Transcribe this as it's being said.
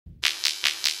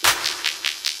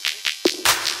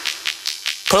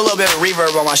Put a little bit of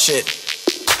reverb on my shit.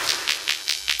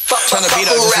 Turn the beat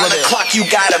up just a little bit. Clock, you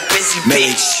got a busy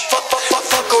bitch.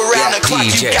 Fuck around the clock,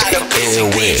 you got a busy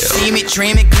bitch. See me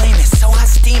dreaming, gleaming, so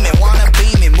hot steaming, wanna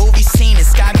beam it. Movie scene,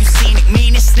 sky view scenic,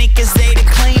 meanest sneakers, they the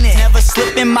cleanest. Never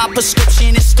slipping, my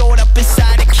prescription is stored up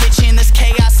inside the kitchen. There's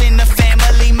chaos in the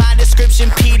family, my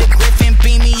description. Peter Griffin,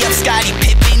 beam me up, Scotty,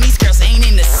 pippin. These girls ain't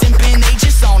into simpin, they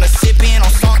just on a sippin'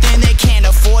 on something they can't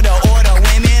afford to order.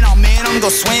 Women, I'm in, I'm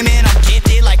go swimming, I'm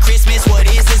gifted like Christmas. What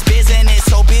is this business?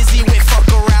 So busy with fuck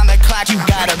around the clock, you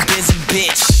got a busy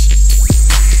bitch.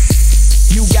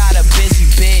 You got a busy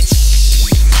bitch.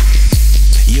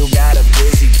 You got a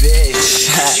busy bitch.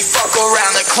 She fuck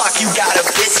around the clock, you got a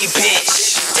busy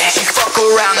bitch. She fuck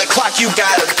around the clock, you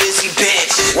got a busy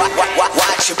bitch.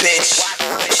 Watch your bitch.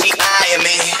 She eyeing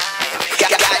me.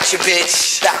 Got your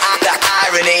bitch. The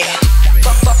irony.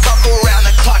 Fuck around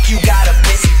the clock, you got a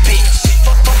busy bitch.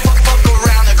 Fuck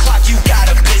around the clock, you got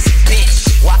a busy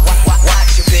bitch. Watch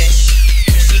your bitch.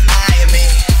 She eyeing me.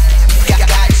 Got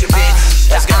your bitch.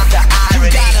 That's got the irony.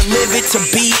 You gotta live it to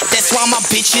be it. That's why my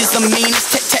bitch is the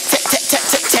meanest.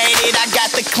 Tatted, I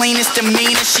got the cleanest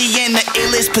demeanor. She in the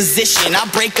illest position. I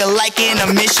break her like in a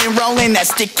mission. Rolling that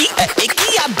sticky,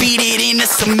 icky. I beat it into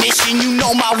submission. You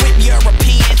know my whip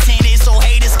European tinted, so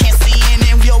haters can't see it.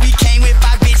 And yo, we came with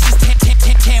 5 bitches,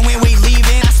 10 when we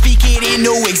leaving. I speak it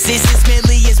into existence.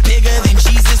 Millie is bigger than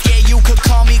Jesus. Yeah, you could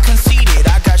call me conceited.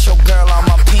 I got your girl on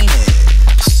my penis.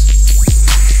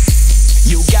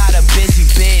 You got a busy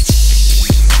bitch.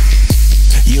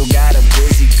 You got a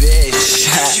busy bitch.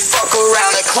 She fuck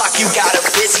around the clock, you got a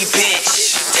busy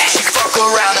bitch. She fuck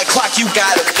around the clock, you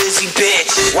got a busy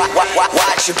bitch.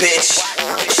 Watch your bitch.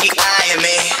 She eyeing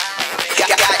me.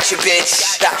 Got your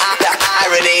bitch. The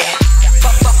irony.